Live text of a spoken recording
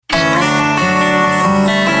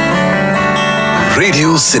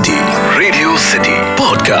Radio city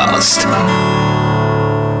podcast.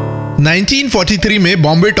 1943 में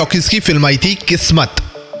Bombay talkies की film आई थी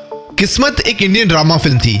किस्मत एक इंडियन ड्रामा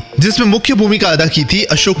फिल्म थी जिसमें मुख्य भूमिका अदा की थी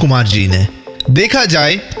अशोक कुमार जी ने। देखा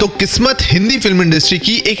जाए तो किस्मत हिंदी फिल्म इंडस्ट्री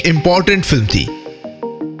की एक इंपॉर्टेंट फिल्म थी।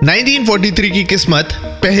 1943 की किस्मत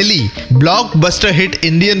पहली ब्लॉकबस्टर हिट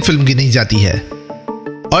इंडियन फिल्म गिनी जाती है।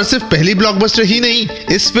 और सिर्फ पहली ब्लॉकबस्टर ही नहीं,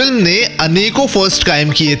 इस फिल्म ने अनेकों फर्स्ट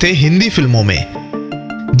कायम किए थे हिंदी फिल्मों में।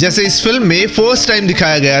 जैसे इस फिल्म में फर्स्ट टाइम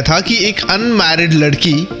दिखाया गया था कि एक अनमैरिड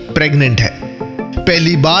लड़की प्रेग्नेंट है।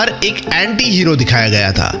 पहली बार एक एंटी हीरो दिखाया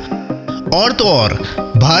गया था। और तो और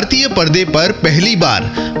भारतीय पर्दे पर पहली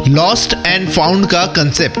बार लॉस्ट एंड फाउंड का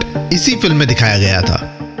कंसेप्ट इसी फिल्म में दिखाया गया था।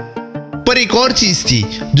 पर एक और चीज थी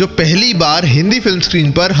जो पहली बार हिंदी फिल्म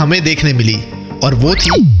स्क्रीन पर हमें देखने मिली, और वो थी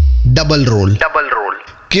डबल रोल।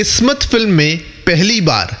 किस्मत फिल्म में पहली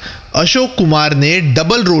बार अशोक कुमार ने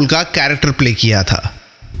डबल रोल का कैरेक्टर प्ले किया था।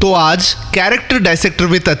 तो आज कैरेक्टर डायसेक्टर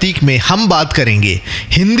विद अतीक में हम बात करेंगे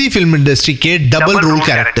हिंदी फिल्म इंडस्ट्री के डबल रोल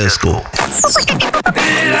कैरेक्टर्स को।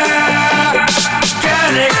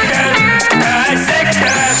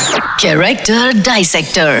 Character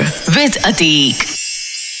dissector with Atiq.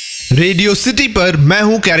 Radio City पर मैं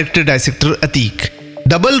हूं character dissector Atiq.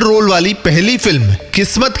 Double role वाली पहली फिल्म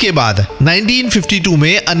किस्मत के बाद 1952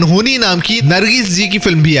 में अनहोनी नाम की नरगिस जी की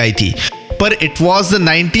फिल्म भी आई थी, पर इट वाज द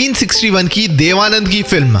 1961 की देवानंद की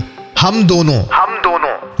फिल्म हम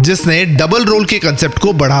दोनों जिसने डबल रोल के कंसेप्ट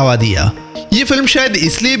को बढ़ावा दिया। ये फिल्म शायद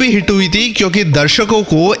इसलिए भी हिट हुई थी क्योंकि दर्शकों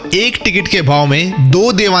को एक टिकट के भाव में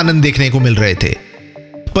दो देवानंद देखने को मिल रहे थे।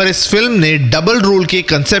 पर इस फिल्म ने डबल रोल के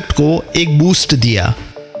कंसेप्ट को एक बूस्ट दिया।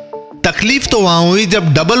 तकलीफ तो वहां हुई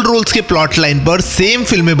जब डबल रोल्स के प्लॉट लाइन पर सेम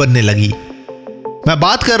फिल्में बनने लगी। मैं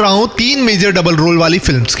बात कर रहा हूं 3 मेजर डबल रोल वाली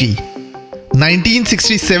फिल्म्स की।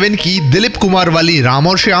 1967 की दिलीप कुमार वाली राम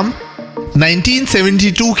और श्याम,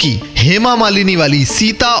 1972 की हेमा मालिनी वाली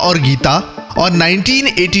सीता और गीता, और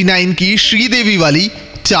 1989 की श्रीदेवी वाली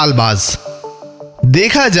चालबाज।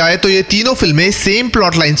 देखा जाए तो ये तीनों फिल्में सेम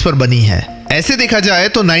प्लॉट लाइंस पर बनी हैं। ऐसे देखा जाए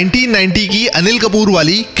तो 1990 की अनिल कपूर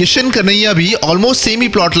वाली किशन कन्हैया भी ऑलमोस्ट सेम ही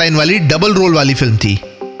प्लॉट लाइन वाली डबल रोल वाली फिल्म थी।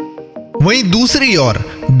 वहीं दूसरी ओर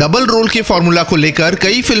डबल रोल के फॉर्मूला को लेकर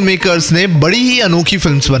कई फिल्म मेकर्स ने बड़ी ही अनोखी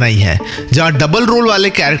फिल्म्स बनाई हैं, जहां डबल रोल वाले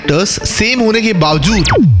कैरेक्टर्स सेम होने के बावजूद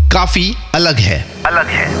काफी अलग है।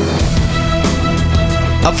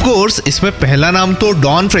 ऑफ कोर्स इसमें पहला नाम तो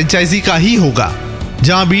डॉन फ्रेंचाइजी का ही होगा,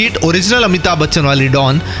 जहां बीट ओरिजिनल अमिताभ बच्चन वाली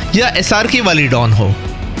डॉन या SRK वाली डॉन हो।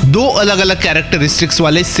 दो अलग अलग कैरेक्टरिस्टिक्स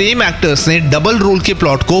वाले सेम एक्टर्स ने डबल रोल के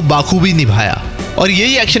प्लॉट को बाखूबी निभाया, और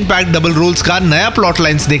यही एक्शन पैक्ड डबल रोल्स का नया प्लॉट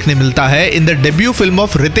लाइंस देखने मिलता है in the debut film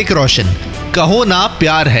of Hrithik Roshan, कहो ना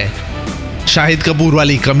प्यार है, शाहिद कपूर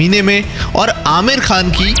वाली कमीने में, और आमिर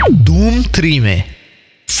खान की धूम 3 में।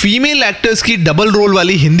 फीमेल एक्टर्स की डबल रोल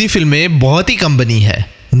वाली हिंदी फिल्में बहुत ही कम बनी है।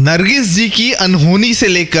 नरगिस जी की अनहोनी से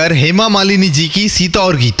लेकर हेमा मालिनी जी की सीता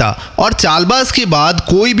और गीता और चालबाज के बाद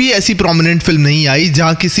कोई भी ऐसी प्रोमिनेंट फिल्म नहीं आई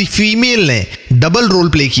जहां किसी फीमेल ने डबल रोल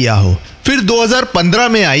प्ले किया हो। फिर 2015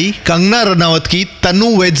 में आई कंगना रनावत की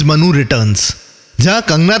तनु वेड्स मनु रिटर्न्स, जहां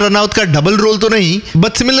कंगना रनावत का डबल रोल तो नहीं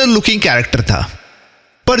बट सिमिलर लुकिंग कैरेक्टर था।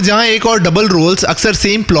 पर जहां एक और डबल रोल्स अक्सर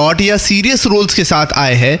सेम प्लॉट या सीरियस रोल्स के साथ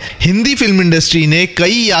आए हैं, हिंदी फिल्म इंडस्ट्री ने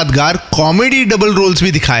कई यादगार कॉमेडी डबल रोल्स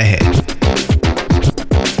भी दिखाए हैं।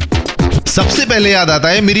 सबसे पहले याद आता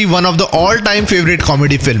है मेरी one of the all time favourite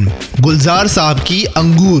comedy film Gulzar Sahab की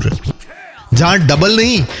अंगूर, जहां डबल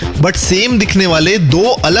नहीं बट सेम दिखने वाले दो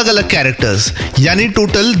अलग अलग कैरेक्टर्स यानी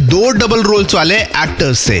टोटल 2 डबल रोल्स वाले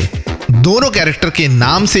एक्टर्स थे। दोनों कैरेक्टर के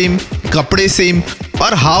नाम सेम, कपड़े सेम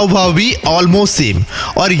और हाव भाव भी ऑलमोस्ट सेम,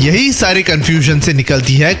 और यही सारे कंफ्यूजन से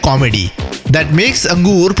निकलती है comedy that makes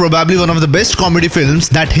Angoor probably one of the best comedy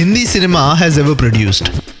films that Hindi cinema has ever produced.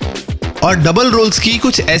 और डबल रोल्स की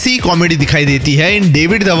कुछ ऐसी ही कॉमेडी दिखाई देती है इन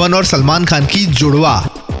डेविड धवन और सलमान खान की जुड़वा,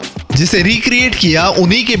 जिसे रिक्रिएट किया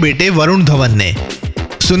उन्हीं के बेटे वरुण धवन ने।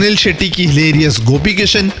 सुनील शेट्टी की हिलेरियस गोपी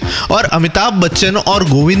किशन और अमिताभ बच्चन और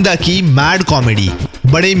गोविंदा की मैड कॉमेडी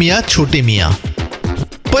बड़े मियाँ छोटे मियाँ।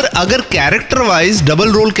 पर अगर character wise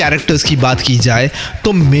double role characters की बात की जाए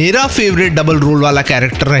तो मेरा फेवरेट डबल रोल वाला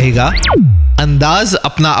कैरेक्टर रहेगा अंदाज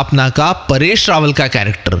अपना अपना का परेश रावल का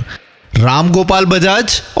कैरेक्टर राम गोपाल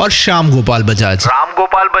बजाज और श्याम गोपाल बजाज,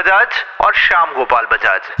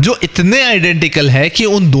 जो इतने आइडेंटिकल है कि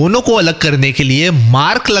उन दोनों को अलग करने के लिए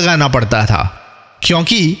मार्क लगाना पड़ता था,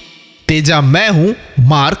 क्योंकि तेजा मैं हूं,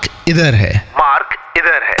 मार्क इधर है।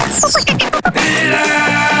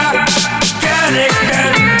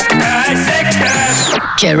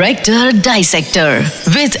 Character dissector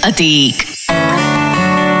with Atiq.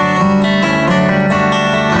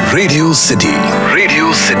 Radio city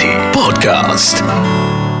radio city podcast.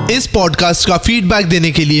 इस पॉडकास्ट का फीडबैक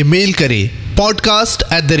देने के लिए मेल करें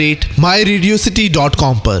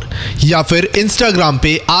podcast@myradiocity.com पर या फिर इंस्टाग्राम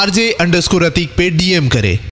पे RJ_अतीक पे DM करें।